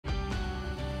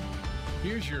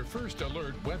Here's your first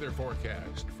alert weather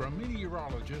forecast from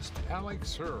meteorologist Alex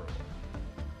Searle.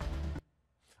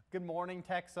 Good morning,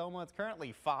 Texoma. It's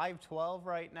currently 5:12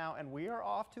 right now, and we are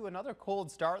off to another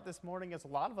cold start this morning as a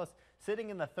lot of us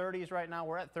sitting in the 30s right now.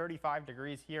 We're at 35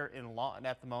 degrees here in Lawton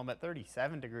at the moment,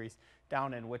 37 degrees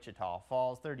down in Wichita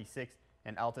Falls, 36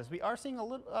 in Altus. We are seeing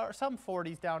some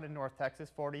 40s down in North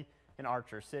Texas, 40 in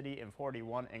Archer City and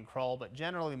 41 in Kroll, but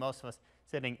generally most of us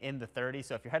sitting in the 30s.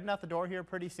 So if you're heading out the door here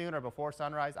pretty soon or before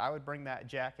sunrise, I would bring that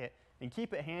jacket and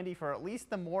keep it handy for at least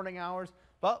the morning hours,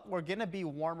 but we're going to be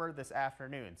warmer this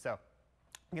afternoon. So I'm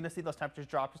going to see those temperatures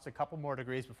drop just a couple more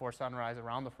degrees before sunrise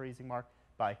around the freezing mark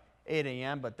by 8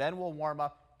 a.m., but then we'll warm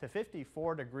up to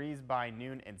 54 degrees by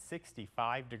noon and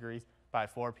 65 degrees by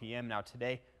 4 p.m. Now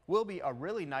today will be a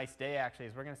really nice day actually,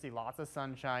 as we're going to see lots of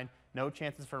sunshine, no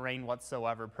chances for rain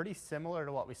whatsoever. Pretty similar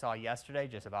to what we saw yesterday,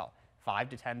 just about 5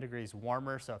 to 10 degrees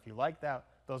warmer. So if you like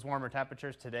those warmer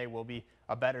temperatures, today will be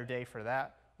a better day for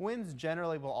that. Winds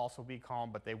generally will also be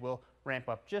calm, but they will ramp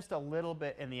up just a little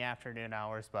bit in the afternoon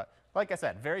hours. But like I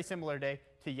said, very similar day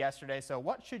to yesterday. So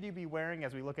what should you be wearing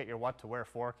as we look at your what to wear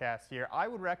forecast here? I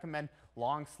would recommend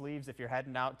long sleeves if you're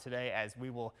heading out today, as we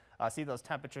will see those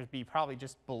temperatures be probably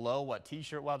just below what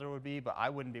t-shirt weather would be, but I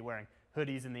wouldn't be wearing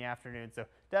hoodies in the afternoon. So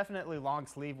definitely long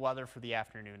sleeve weather for the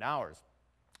afternoon hours.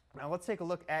 Now let's take a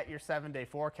look at your 7-day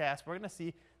forecast. We're going to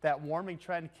see that warming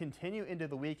trend continue into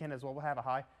the weekend as well. We'll have a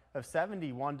high of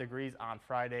 71 degrees on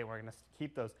Friday. We're going to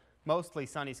keep those mostly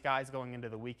sunny skies going into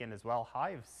the weekend as well. High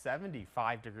of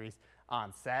 75 degrees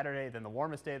on Saturday. Then the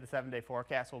warmest day of the 7-day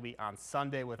forecast will be on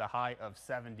Sunday with a high of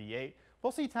 78.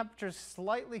 We'll see temperatures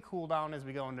slightly cool down as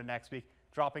we go into next week,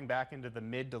 dropping back into the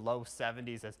mid to low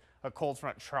 70s as a cold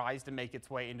front tries to make its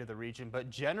way into the region, but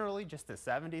generally just the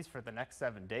 70s for the next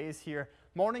 7 days here.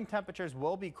 Morning temperatures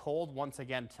will be cold once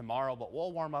again tomorrow, but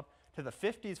we'll warm up to the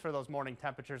 50s for those morning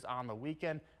temperatures on the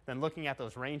weekend. Then looking at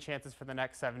those rain chances for the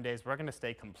next 7 days, we're going to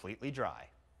stay completely dry.